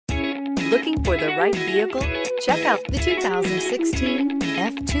Looking for the right vehicle? Check out the 2016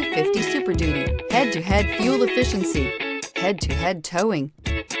 F-250 Super Duty. Head-to-head fuel efficiency, head-to-head towing,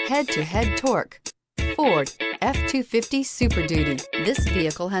 head-to-head torque. Ford F-250 Super Duty. This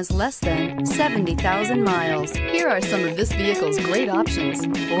vehicle has less than 70,000 miles. Here are some of this vehicle's great options: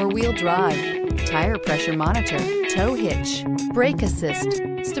 four-wheel drive, tire pressure monitor, tow hitch, brake assist,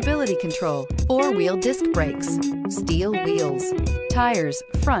 stability control, four-wheel disc brakes, steel wheels, tires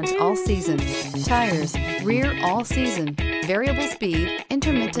front all season, tires rear all season, variable speed,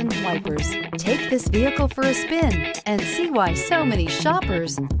 intermittent wipers. Take this vehicle for a spin and see why so many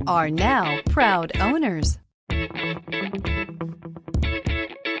shoppers are now proud owners.